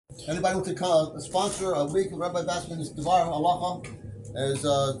Anybody who to sponsor a week of Rabbi Baskin's Devar Halacha is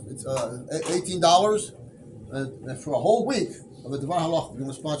it's $18 for a whole week of a Devar Halacha. You're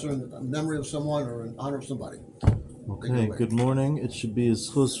going to sponsor in memory of someone or in honor of somebody. Okay, good morning. It should be a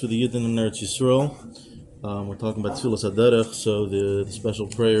schus for the Yidden in Eretz Yisrael. We're talking about tefilas haderech, so the special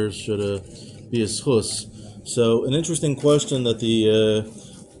prayers should be a schus. So, an interesting question that the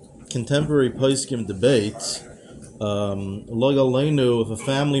contemporary poskim debates. If a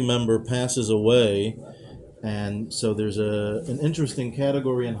family member passes away, and so there's an interesting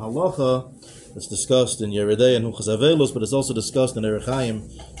category in halacha that's discussed in Yeridei and Huchas Avelos, but it's also discussed in Erech Chaim,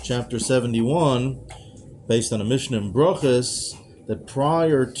 chapter 71, based on a Mishnah in Brachos, that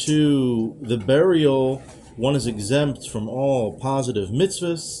prior to the burial, one is exempt from all positive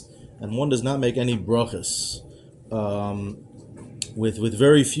mitzvahs, and one does not make any brachos, with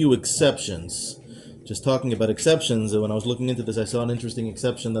very few exceptions. Just talking about exceptions, when I was looking into this, I saw an interesting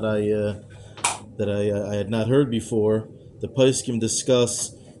exception that I had not heard before. The poskim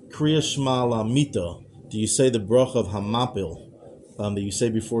discuss Kriya Shema Lamita. Do you say the bracha of hamapil that you say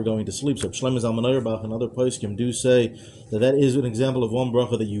before going to sleep? So Shlomo Zalman Auerbach and other poskim do say that is an example of one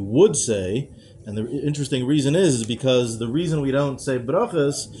bracha that you would say. And the interesting reason is because the reason we don't say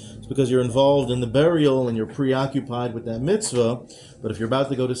brachas is because you're involved in the burial and you're preoccupied with that mitzvah. But if you're about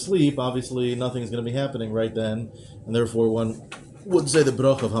to go to sleep, obviously nothing's going to be happening right then, and therefore one would say the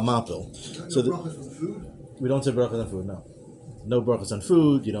bracha of hamapil. So brachas on food? We don't say brachas on food. No brachas on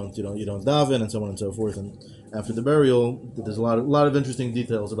food. You don't daven and so on and so forth. And after the burial, there's a lot of interesting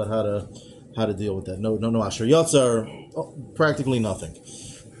details about how to deal with that. No asher yatzar, practically nothing.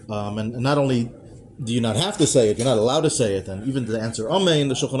 And not only do you not have to say it, you're not allowed to say it, and even to answer onen,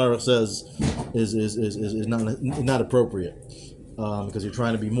 the Shulchan Aruch says is not appropriate, because you're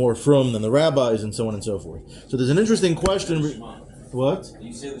trying to be more frum than the rabbis and so on and so forth. So there's an interesting question. What?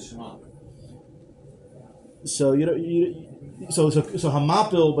 You say the Shema. So so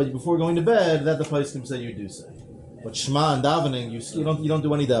hamapil, but before going to bed, that the place can say you do say. But Shema and davening, you don't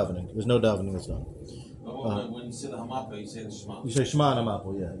do any davening. There's no davening that's done. When you say the hamapil, you say the Shema. You say Shema and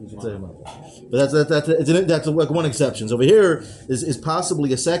hamapil, yeah. You should say hamapil. But that's like one exception. So over here is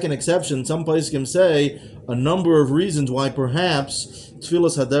possibly a second exception. Some places can say a number of reasons why perhaps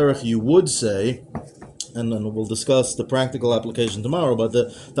tefilas haderech you would say, and then we'll discuss the practical application tomorrow. But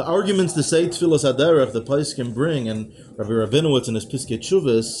the arguments to say tefilas haderech the place can bring, and Rabbi Rabinowitz in his Piskei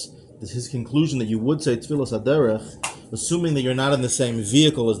Teshuvos, his conclusion that you would say tefilas haderech, assuming that you're not in the same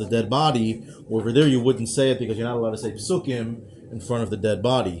vehicle as the dead body, or over there you wouldn't say it because you're not allowed to say psukim in front of the dead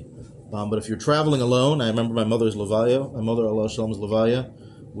body. But if you're traveling alone, I remember my mother's levaya, Allah Shalom's levaya,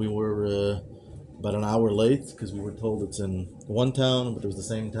 we were about an hour late because we were told it's in one town, but it was the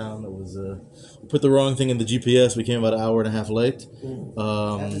same town that was, we put the wrong thing in the GPS, we came about an hour and a half late.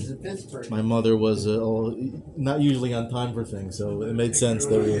 My mother was not usually on time for things, so it made sense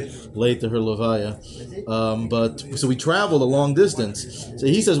that we were late to her levaya. So we traveled a long distance. So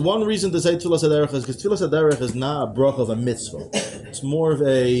he says one reason to say tefilas haderech is because tefilas haderech is not a bracha of a mitzvah. It's more of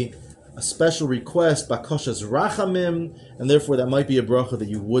a special request, bakashas rachamim, and therefore that might be a bracha that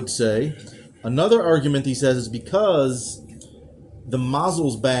you would say. Another argument, he says, is because the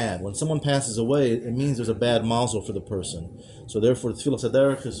mazel's bad. When someone passes away, it means there's a bad mazel for the person. So therefore, the tefilas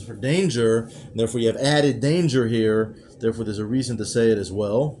haderech is for danger, and therefore you have added danger here. Therefore, there's a reason to say it as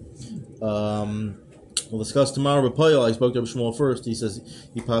well. We'll discuss tomorrow. But Payal, I spoke to Shmuel first. He says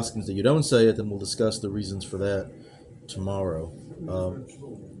he paskins that you don't say it, and we'll discuss the reasons for that tomorrow.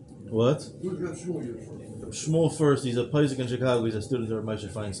 What? Shmuel first. He's a Paisik in Chicago. He's a student of Moshe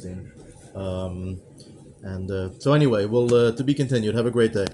Feinstein. So anyway, we'll to be continued. Have a great day.